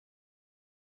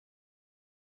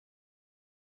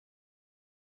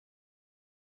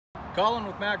Colin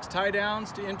with Max Tie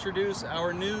Downs to introduce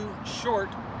our new short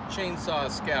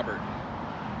Chainsaw Scabbard.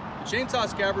 The Chainsaw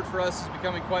Scabbard for us is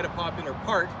becoming quite a popular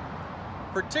part,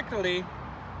 particularly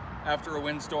after a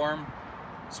windstorm,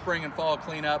 spring and fall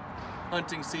cleanup,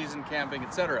 hunting season, camping,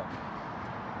 etc.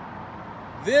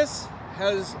 This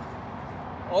has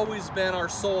always been our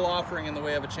sole offering in the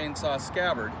way of a chainsaw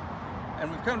scabbard, and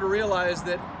we've come to realize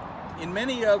that in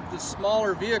many of the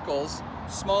smaller vehicles,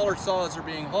 smaller saws are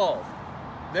being hauled.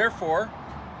 Therefore,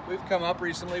 we've come up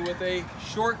recently with a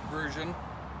short version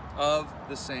of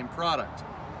the same product,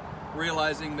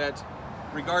 realizing that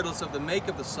regardless of the make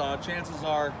of the saw, chances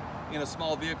are in a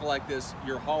small vehicle like this,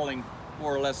 you're hauling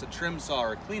more or less a trim saw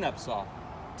or a cleanup saw.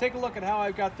 Take a look at how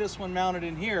I've got this one mounted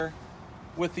in here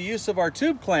with the use of our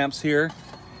tube clamps here,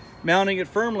 mounting it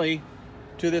firmly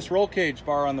to this roll cage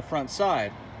bar on the front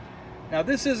side. Now,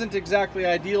 this isn't exactly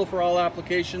ideal for all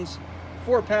applications.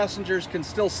 4 passengers can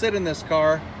still sit in this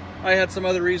car. I had some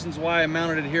other reasons why I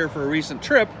mounted it here for a recent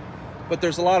trip, but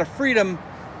there's a lot of freedom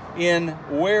in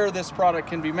where this product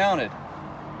can be mounted.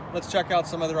 Let's check out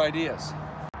some other ideas.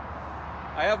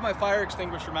 I have my fire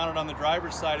extinguisher mounted on the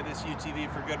driver's side of this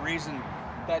UTV for good reason.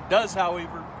 That does,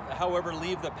 however,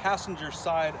 leave the passenger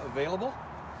side available.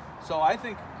 So I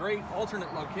think a great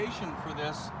alternate location for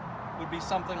this would be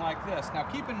something like this. Now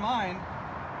keep in mind,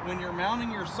 when you're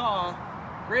mounting your saw,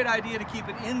 great idea to keep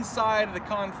it inside of the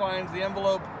confines, the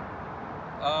envelope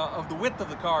of the width of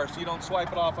the car, so you don't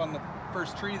swipe it off on the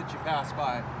first tree that you pass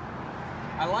by.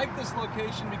 I like this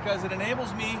location because it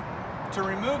enables me to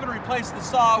remove and replace the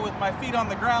saw with my feet on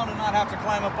the ground and not have to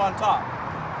climb up on top.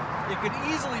 It could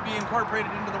easily be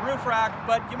incorporated into the roof rack,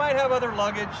 but you might have other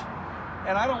luggage,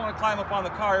 and I don't want to climb up on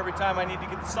the car every time I need to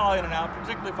get the saw in and out,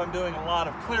 particularly if I'm doing a lot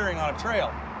of clearing on a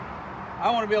trail. I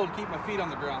want to be able to keep my feet on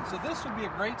the ground, so this would be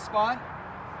a great spot.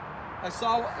 I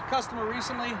saw a customer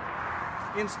recently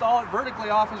install it vertically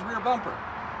off his rear bumper,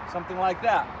 something like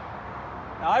that.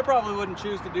 Now, I probably wouldn't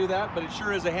choose to do that, but it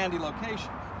sure is a handy location.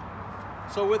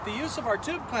 So with the use of our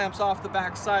tube clamps off the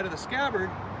back side of the scabbard,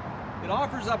 it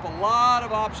offers up a lot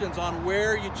of options on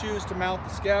where you choose to mount the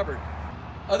scabbard.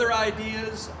 Other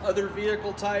ideas, other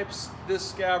vehicle types, this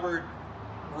scabbard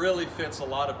really fits a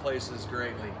lot of places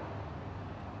greatly.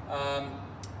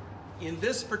 In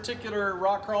this particular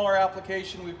rock crawler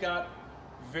application, we've got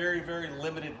very, very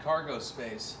limited cargo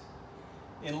space.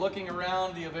 In looking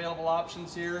around the available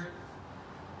options here,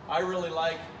 I really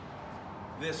like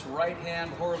this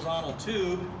right-hand horizontal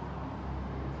tube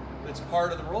that's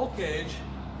part of the roll cage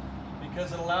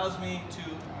because it allows me to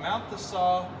mount the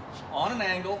saw on an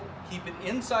angle, keep it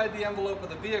inside the envelope of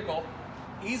the vehicle,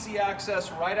 easy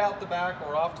access right out the back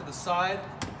or off to the side,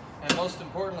 and most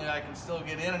importantly, I can still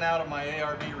get in and out of my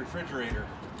ARB refrigerator.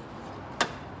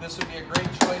 This would be a great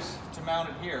choice to mount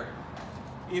it here.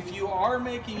 If you are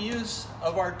making use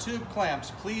of our tube clamps,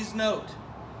 please note,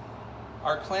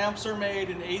 our clamps are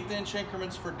made in 1/8 inch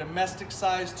increments for domestic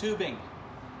size tubing.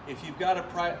 If you've got a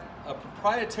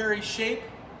proprietary shape,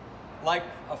 like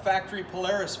a factory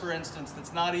Polaris for instance,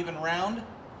 that's not even round,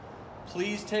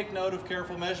 please take note of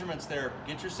careful measurements there.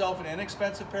 Get yourself an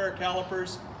inexpensive pair of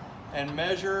calipers and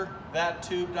measure that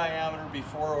tube diameter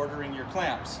before ordering your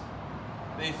clamps.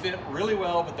 They fit really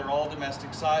well, but they're all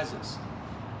domestic sizes.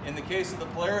 In the case of the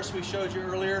Polaris we showed you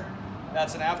earlier,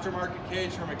 that's an aftermarket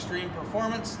cage from Extreme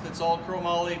Performance that's all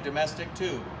chromoly domestic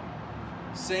tube.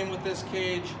 Same with this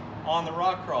cage on the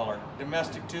rock crawler,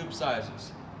 domestic tube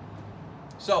sizes.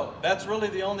 So that's really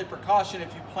the only precaution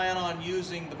if you plan on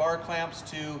using the bar clamps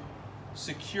to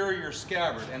secure your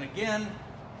scabbard. And again,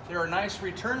 there are nice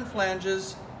return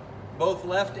flanges, both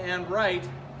left and right.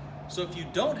 So if you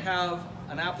don't have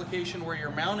an application where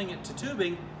you're mounting it to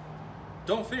tubing,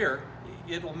 don't fear,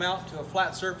 it will mount to a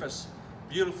flat surface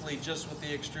beautifully just with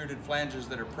the extruded flanges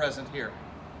that are present here.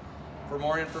 For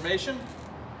more information,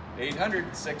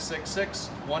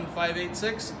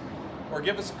 800-666-1586 or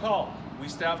give us a call. We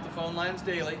staff the phone lines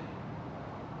daily.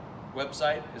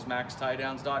 Website is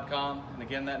maxtiedowns.com, and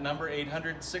again that number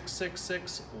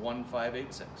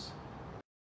 800-666-1586.